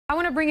I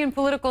want to bring in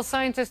political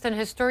scientist and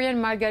historian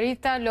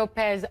Margarita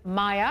Lopez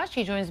Maya.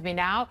 She joins me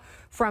now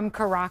from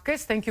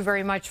Caracas. Thank you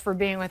very much for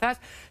being with us.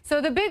 So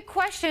the big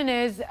question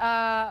is,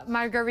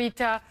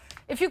 Margarita,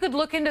 if you could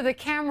look into the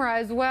camera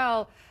as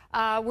well,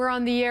 we're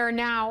on the air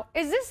now.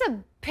 Is this a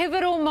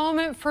pivotal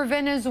moment for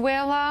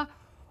Venezuela,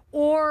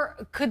 or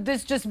could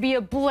this just be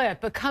a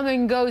blip, a come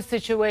and go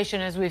situation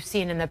as we've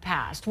seen in the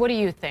past? What do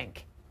you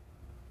think?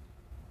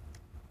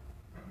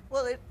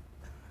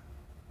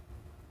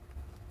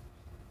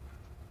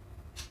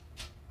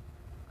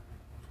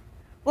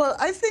 Well,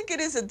 I think it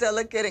is a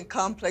delicate and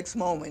complex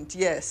moment,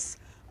 yes.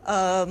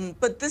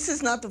 But this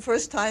is not the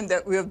first time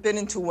that we have been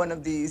into one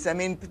of these. I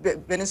mean,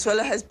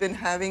 Venezuela has been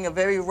having a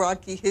very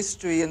rocky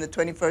history in the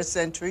 21st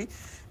century,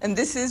 and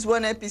this is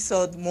one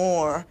episode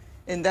more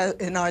in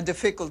our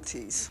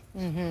difficulties.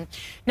 Mm-hmm.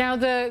 Now,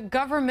 the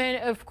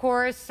government, of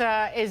course,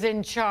 is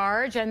in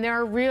charge, and there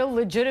are real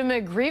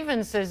legitimate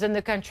grievances in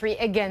the country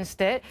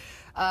against it.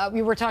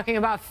 We were talking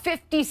about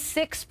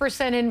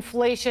 56%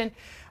 inflation,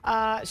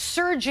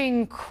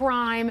 surging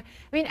crime.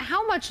 I mean,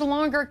 how much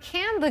longer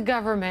can the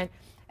government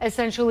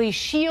essentially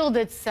shield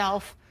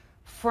itself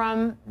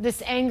from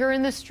this anger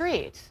in the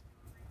streets?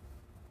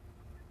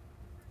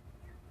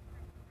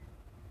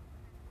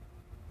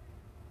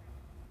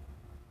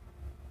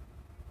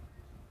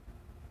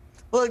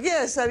 Well,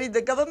 yes, I mean,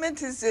 the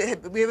government is,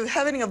 we're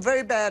having a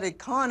very bad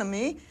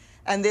economy,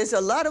 and there's a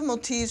lot of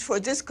motives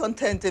for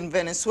discontent in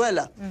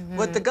Venezuela. Mm-hmm.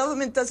 What the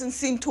government doesn't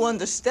seem to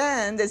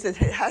understand is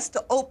that it has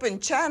to open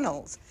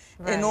channels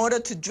in order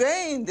to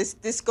drain this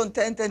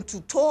discontent and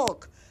to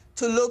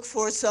look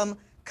for some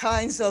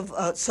kinds of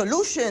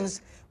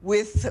solutions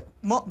with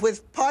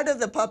part of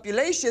the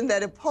population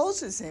that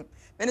opposes him.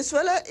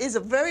 Venezuela is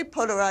a very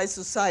polarized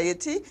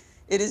society.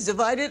 It is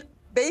divided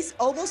based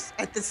almost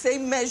at the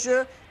same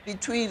measure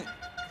between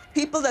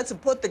people that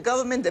support the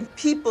government and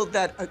people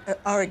that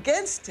are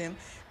against him.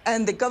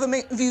 And the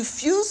government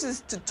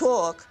refuses to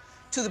talk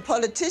to the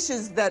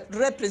politicians that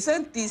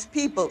represent these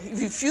people. It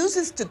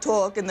refuses to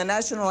talk in the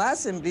National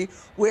Assembly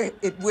where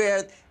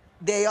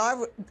they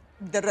are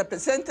the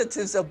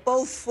representatives of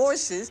both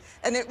forces,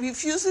 and it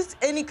refuses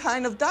any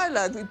kind of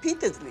dialogue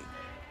repeatedly.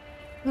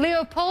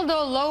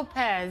 Leopoldo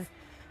Lopez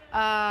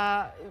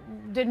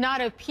did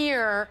not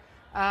appear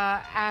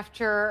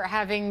after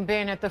having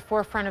been at the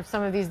forefront of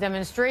some of these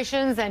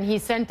demonstrations, and he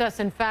sent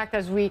us, in fact,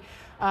 as we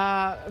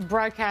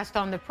broadcast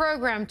on the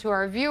program to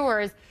our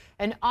viewers,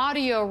 an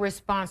audio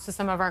response to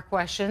some of our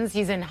questions.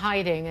 He's in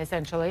hiding,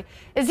 essentially.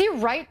 Is he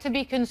right to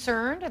be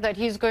concerned that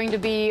he's going to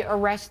be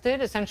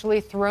arrested, essentially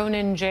thrown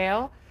in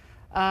jail,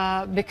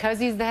 because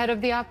he's the head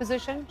of the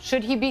opposition?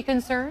 Should he be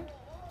concerned?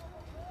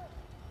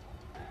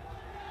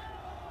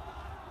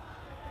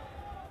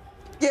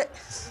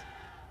 Yes.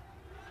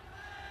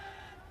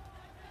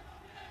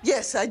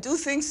 Yes, I do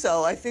think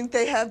so. I think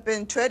they have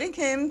been threatening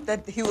him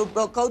that he will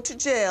go to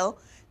jail.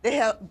 They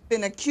have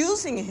been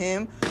accusing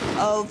him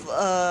of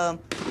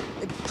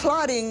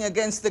plotting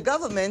against the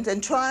government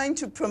and trying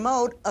to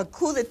promote a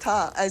coup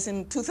d'etat, as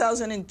in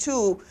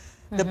 2002,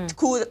 the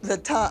coup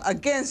d'etat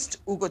against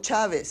Hugo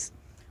Chavez.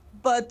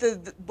 But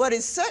what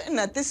is certain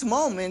at this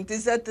moment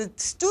is that the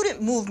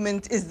student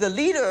movement is the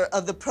leader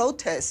of the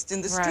protest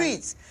in the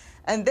streets.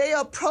 And they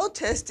are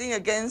protesting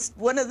against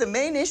one of the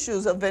main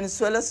issues of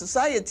Venezuela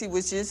society,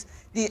 which is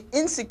the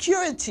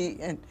insecurity.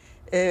 And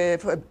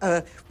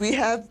we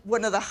have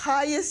one of the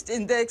highest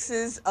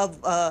indexes of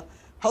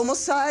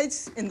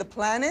homicides in the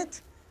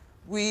planet.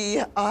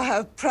 We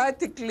have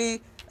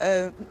practically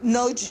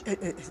no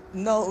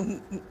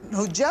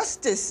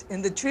justice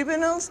in the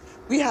tribunals.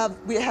 We have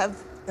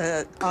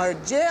our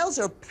jails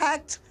are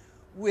packed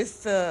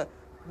with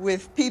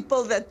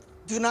people that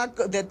do not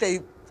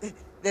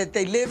that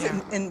they live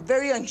in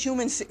very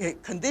unhuman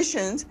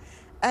conditions,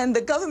 and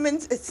the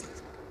government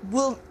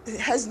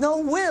has no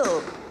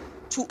will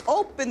to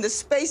open the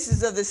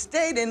spaces of the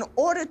state in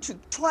order to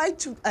try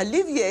to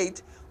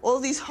alleviate all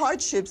these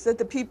hardships that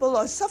the people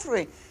are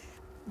suffering.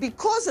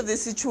 Because of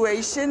this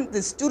situation,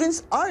 the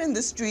students are in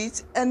the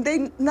streets, and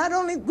they not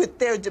only with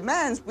their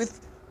demands,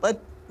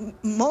 but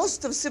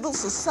most of civil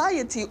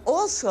society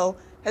also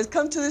has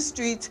come to the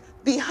streets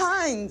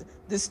behind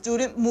the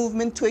student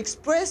movement to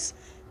express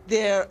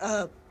their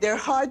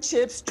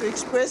hardships, to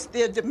express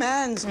their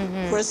demands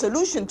for a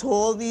solution to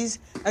all these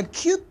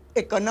acute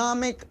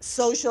economic,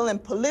 social,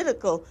 and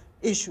political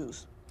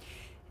issues.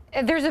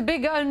 There's a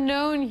big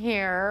unknown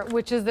here,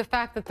 which is the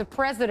fact that the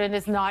president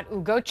is not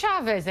Hugo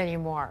Chavez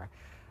anymore.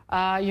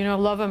 You know,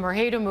 love him or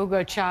hate him,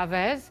 Hugo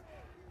Chavez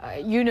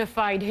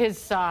unified his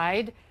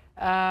side,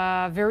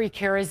 very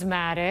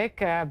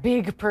charismatic,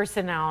 big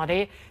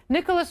personality.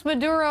 Nicolas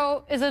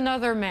Maduro is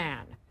another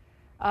man.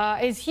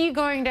 Is he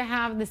going to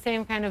have the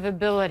same kind of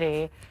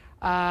ability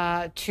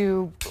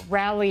to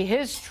rally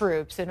his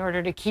troops in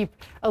order to keep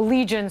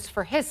allegiance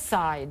for his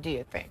side, do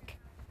you think?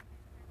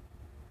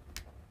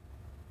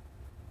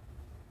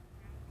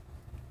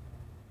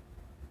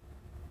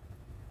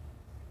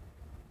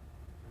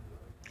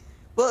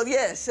 Well,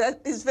 yes,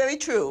 that is very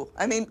true.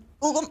 I mean,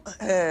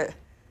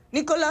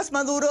 Nicolás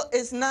Maduro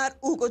is not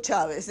Hugo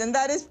Chavez, and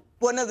that is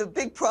one of the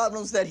big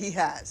problems that he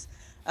has.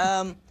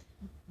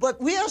 What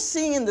we are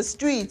seeing in the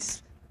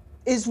streets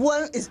is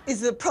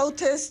the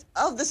protest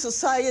of the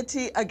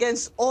society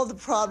against all the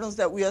problems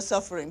that we are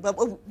suffering. But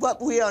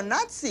what we are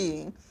not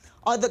seeing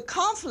are the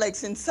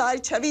conflicts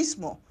inside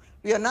Chavismo.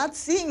 We are not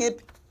seeing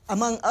it,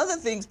 among other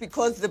things,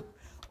 because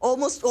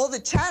almost all the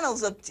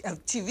channels of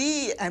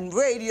TV and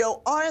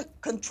radio aren't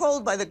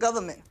controlled by the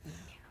government.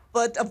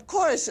 But of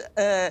course,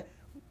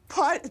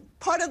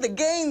 part of the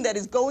game that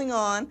is going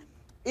on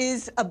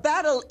is a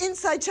battle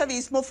inside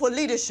Chavismo for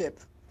leadership.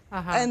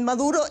 And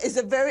Maduro is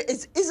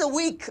a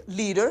weak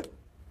leader.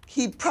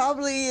 He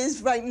probably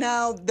is right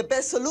now the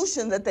best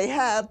solution that they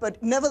have,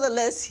 but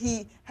nevertheless,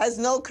 he has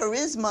no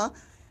charisma.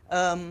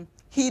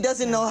 He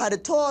doesn't know how to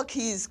talk.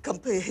 His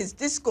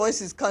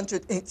discourse is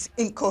it's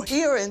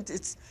incoherent.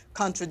 It's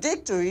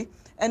contradictory.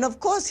 And of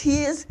course,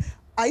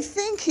 I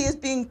think he is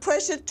being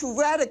pressured to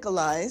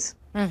radicalize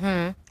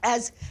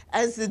as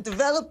the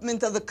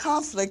development of the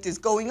conflict is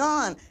going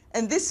on.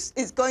 And this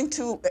is going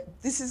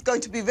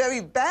to be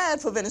very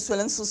bad for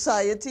Venezuelan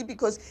society,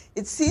 because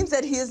it seems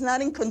that he is not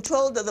in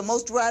control of the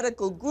most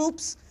radical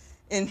groups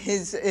in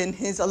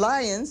his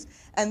alliance,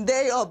 and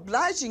they are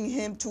obliging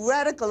him to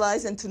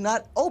radicalize and to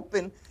not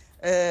open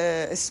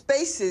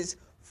spaces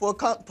for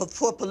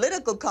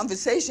political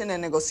conversation and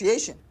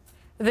negotiation.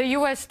 The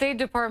U.S. State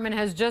Department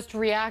has just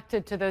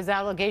reacted to those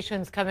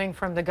allegations coming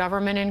from the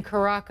government in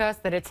Caracas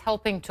that it's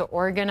helping to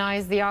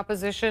organize the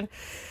opposition.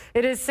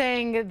 It is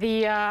saying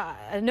the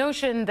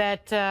notion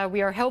that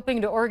we are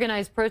helping to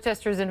organize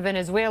protesters in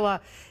Venezuela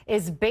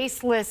is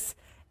baseless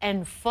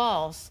and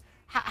false.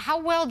 How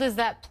well does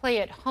that play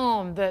at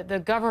home,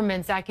 the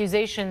government's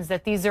accusations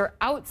that these are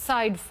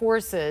outside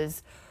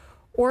forces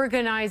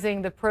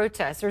organizing the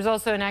protests? There's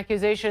also an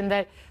accusation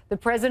that the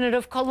president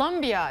of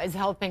Colombia is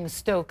helping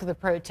stoke the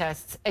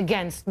protests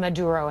against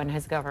Maduro and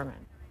his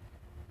government.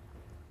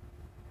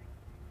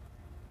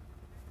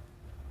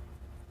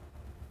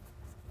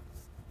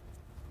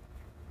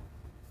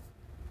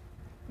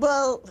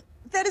 Well,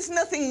 that is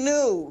nothing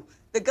new.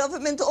 The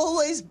government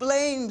always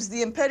blames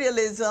the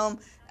imperialism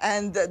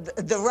and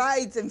the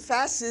rise and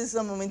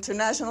fascism,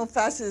 international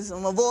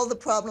fascism, of all the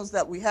problems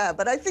that we have.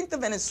 But I think the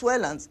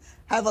Venezuelans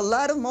have a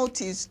lot of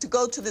motives to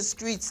go to the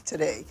streets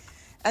today.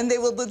 And they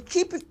will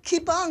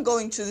keep on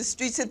going to the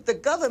streets if the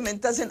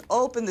government doesn't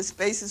open the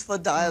spaces for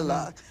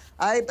dialogue.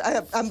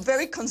 I'm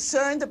very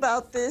concerned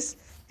about this.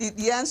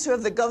 The answer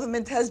of the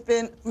government has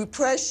been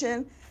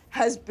repression,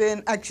 has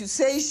been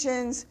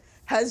accusations,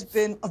 has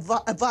been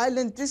a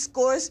violent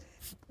discourse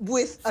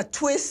with a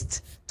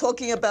twist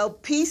talking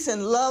about peace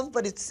and love,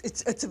 but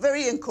it's a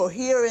very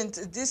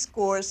incoherent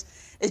discourse.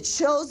 It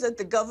shows that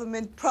the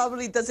government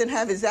probably doesn't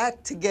have its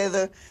act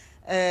together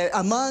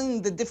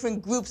among the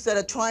different groups that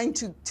are trying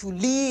to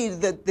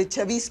lead the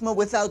Chavismo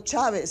without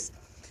Chavez.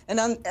 And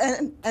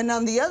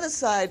on the other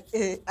side,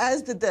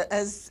 as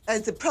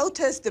the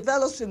protest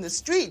develops in the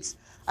streets,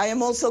 I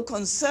am also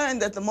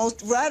concerned that the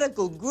most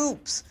radical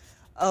groups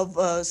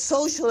of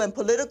social and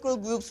political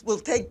groups will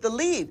take the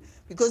lead,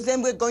 because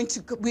then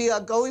we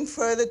are going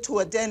further to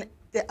a dead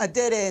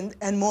end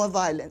and more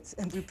violence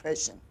and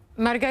repression.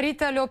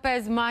 Margarita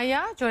Lopez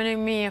Maya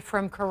joining me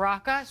from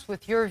Caracas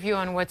with your view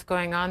on what's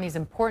going on, these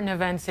important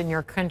events in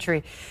your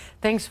country.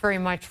 Thanks very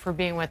much for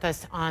being with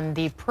us on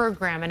the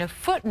program. And a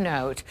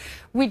footnote,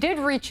 we did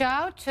reach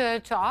out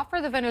to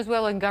offer the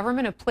Venezuelan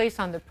government a place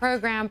on the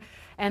program,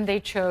 and they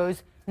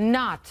chose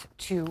not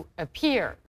to appear.